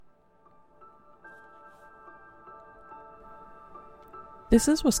This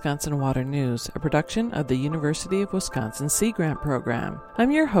is Wisconsin Water News, a production of the University of Wisconsin Sea Grant Program.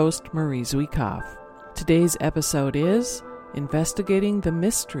 I'm your host, Marie Zwiekopf. Today's episode is Investigating the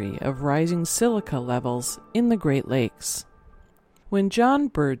Mystery of Rising Silica Levels in the Great Lakes. When John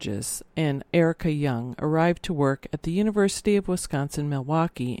Burgess and Erica Young arrived to work at the University of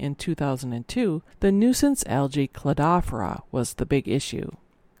Wisconsin-Milwaukee in 2002, the nuisance algae Cladophora was the big issue.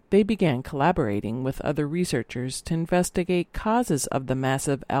 They began collaborating with other researchers to investigate causes of the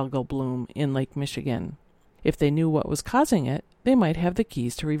massive algal bloom in Lake Michigan. If they knew what was causing it, they might have the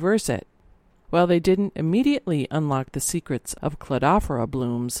keys to reverse it. While they didn't immediately unlock the secrets of Cladophora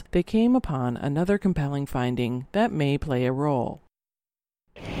blooms, they came upon another compelling finding that may play a role.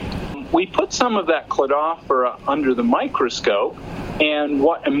 We put some of that Cladophora under the microscope, and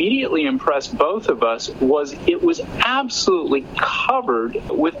what immediately impressed both of us was it was absolutely covered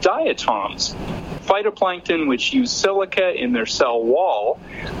with diatoms, phytoplankton which use silica in their cell wall,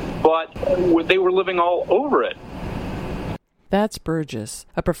 but they were living all over it. That's Burgess,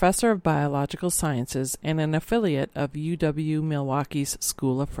 a professor of biological sciences and an affiliate of UW-Milwaukee's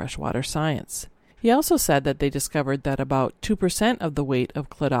School of Freshwater Science. He also said that they discovered that about 2% of the weight of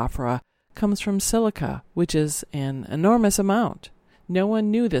Cladophora comes from silica, which is an enormous amount. No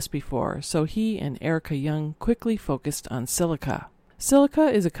one knew this before, so he and Erica Young quickly focused on silica. Silica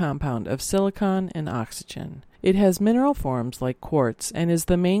is a compound of silicon and oxygen. It has mineral forms like quartz and is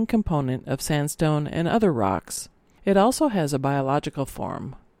the main component of sandstone and other rocks. It also has a biological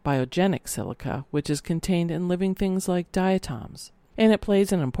form, biogenic silica, which is contained in living things like diatoms. And it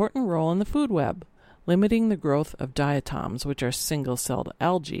plays an important role in the food web, limiting the growth of diatoms, which are single-celled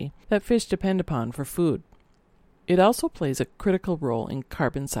algae that fish depend upon for food. It also plays a critical role in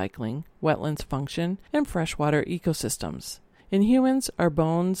carbon cycling, wetlands function, and freshwater ecosystems. In humans, our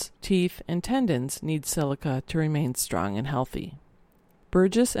bones, teeth, and tendons need silica to remain strong and healthy.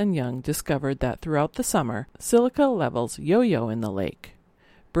 Burgess and Young discovered that throughout the summer, silica levels yo-yo in the lake.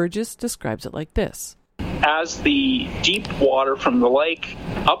 Burgess describes it like this. As the deep water from the lake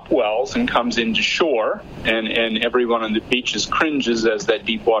upwells and comes into shore, and everyone on the beaches cringes as that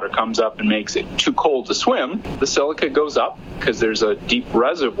deep water comes up and makes it too cold to swim, the silica goes up because there's a deep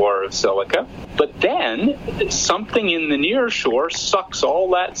reservoir of silica. But then something in the near shore sucks all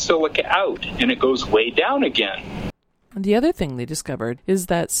that silica out, and it goes way down again. The other thing they discovered is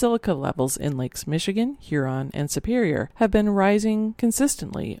that silica levels in Lakes Michigan, Huron, and Superior have been rising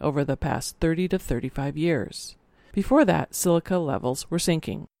consistently over the past 30 to 35 years. Before that, silica levels were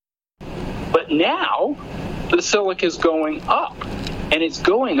sinking. But now, the silica is going up, and it's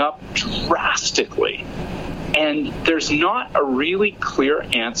going up drastically. And there's not a really clear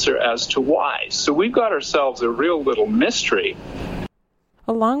answer as to why. So we've got ourselves a real little mystery.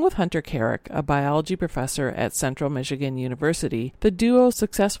 Along with Hunter Carrick, a biology professor at Central Michigan University, the duo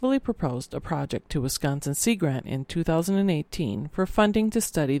successfully proposed a project to Wisconsin Sea Grant in 2018 for funding to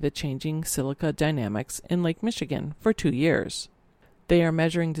study the changing silica dynamics in Lake Michigan for 2 years. They are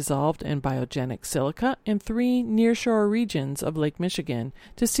measuring dissolved and biogenic silica in 3 nearshore regions of Lake Michigan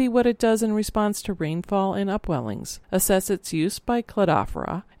to see what it does in response to rainfall and upwellings, assess its use by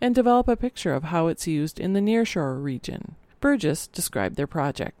Cladophora, and develop a picture of how it's used in the nearshore region. Burgess described their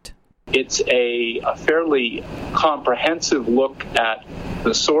project. It's a fairly comprehensive look at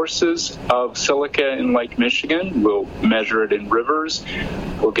the sources of silica in Lake Michigan. We'll measure it in rivers.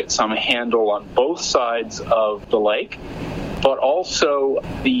 We'll get some handle on both sides of the lake, but also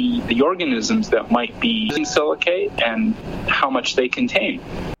the organisms that might be using silicate and how much they contain.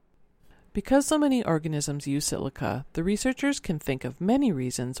 Because so many organisms use silica, the researchers can think of many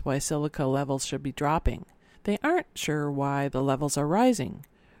reasons why silica levels should be dropping. They aren't sure why the levels are rising.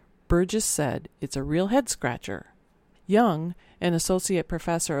 Burgess said it's a real head-scratcher. Young, an associate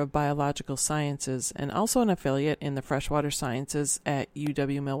professor of biological sciences and also an affiliate in the freshwater sciences at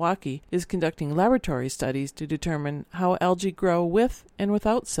UW-Milwaukee, is conducting laboratory studies to determine how algae grow with and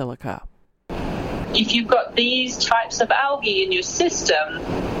without silica. If you've got these types of algae in your system,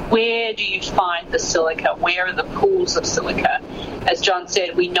 where do you find the silica? Where are the pools of silica? As John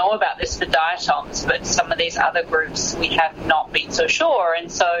said, we know about this for diatoms, but some of these other groups we have not been so sure.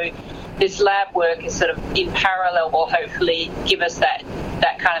 And so this lab work is sort of in parallel will hopefully give us that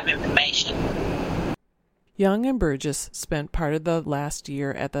kind of information. Young and Burgess spent part of the last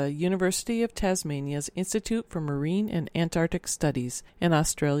year at the University of Tasmania's Institute for Marine and Antarctic Studies and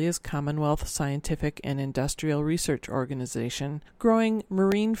Australia's Commonwealth Scientific and Industrial Research Organisation, growing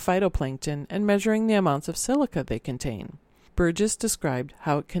marine phytoplankton and measuring the amounts of silica they contain. Burgess described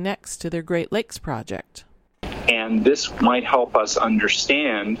how it connects to their Great Lakes project. And this might help us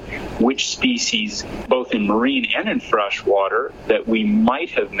understand which species, both in marine and in freshwater, that we might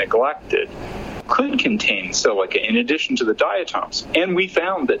have neglected could contain silica in addition to the diatoms. And we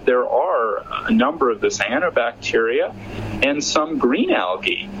found that there are a number of the cyanobacteria and some green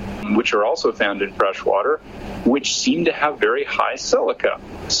algae, which are also found in freshwater, which seem to have very high silica.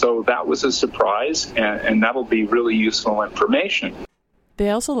 So that was a surprise, and that'll be really useful information. They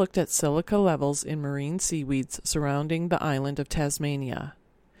also looked at silica levels in marine seaweeds surrounding the island of Tasmania.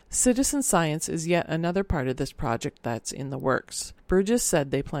 Citizen science is yet another part of this project that's in the works. Burgess said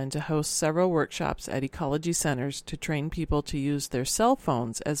they plan to host several workshops at ecology centers to train people to use their cell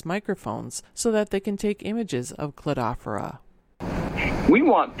phones as microphones so that they can take images of Cladophora. We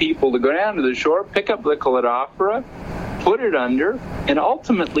want people to go down to the shore, pick up the Cladophora, put it under, and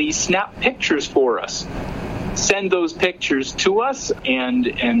ultimately snap pictures for us. Send those pictures to us,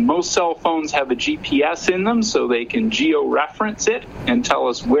 and most cell phones have a GPS in them, so they can geo-reference it and tell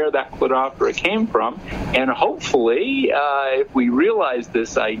us where that Cladophora came from. And hopefully, if we realize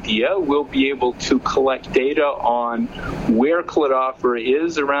this idea, we'll be able to collect data on where Cladophora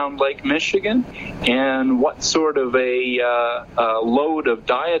is around Lake Michigan and what sort of a load of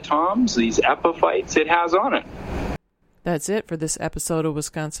diatoms, these epiphytes, it has on it. That's it for this episode of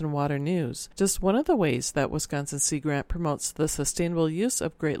Wisconsin Water News. Just one of the ways that Wisconsin Sea Grant promotes the sustainable use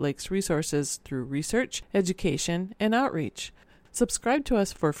of Great Lakes resources through research, education, and outreach. Subscribe to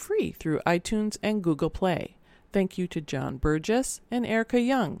us for free through iTunes and Google Play. Thank you to John Burgess and Erica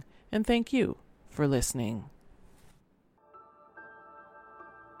Young, and thank you for listening.